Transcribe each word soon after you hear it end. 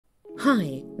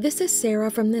Hi, this is Sarah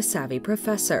from The Savvy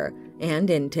Professor, and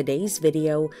in today's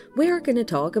video, we're going to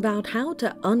talk about how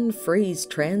to unfreeze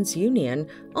TransUnion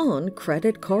on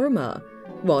Credit Karma.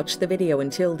 Watch the video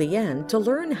until the end to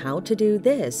learn how to do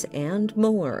this and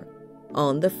more.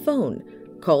 On the phone,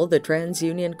 call the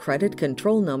TransUnion credit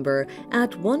control number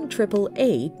at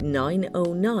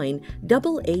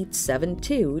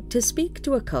 1-888-909-8872 to speak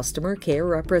to a customer care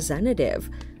representative.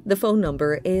 The phone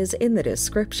number is in the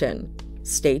description.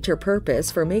 State your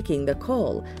purpose for making the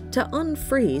call to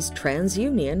unfreeze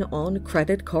TransUnion on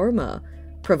Credit Karma.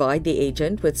 Provide the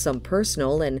agent with some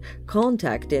personal and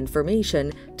contact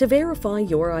information to verify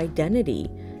your identity.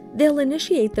 They'll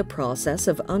initiate the process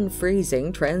of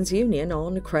unfreezing TransUnion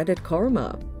on Credit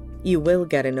Karma. You will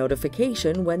get a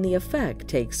notification when the effect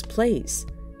takes place.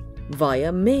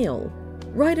 Via mail,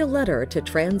 write a letter to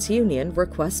TransUnion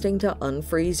requesting to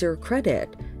unfreeze your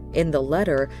credit. In the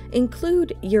letter,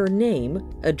 include your name,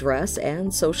 address,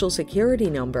 and social security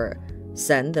number.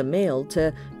 Send the mail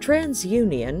to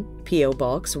TransUnion, P.O.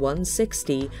 Box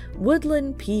 160,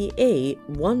 Woodlyn, PA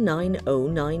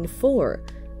 19094.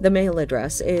 The mail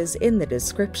address is in the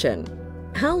description.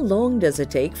 How long does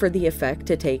it take for the effect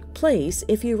to take place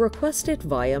if you request it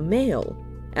via mail?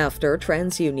 After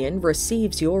TransUnion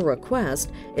receives your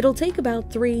request, it'll take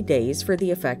about 3 days for the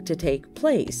effect to take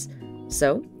place.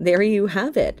 So, there you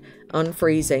have it.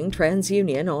 Unfreezing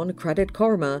TransUnion on Credit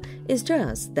Karma is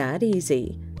just that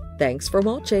easy. Thanks for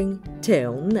watching.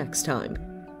 Till next time.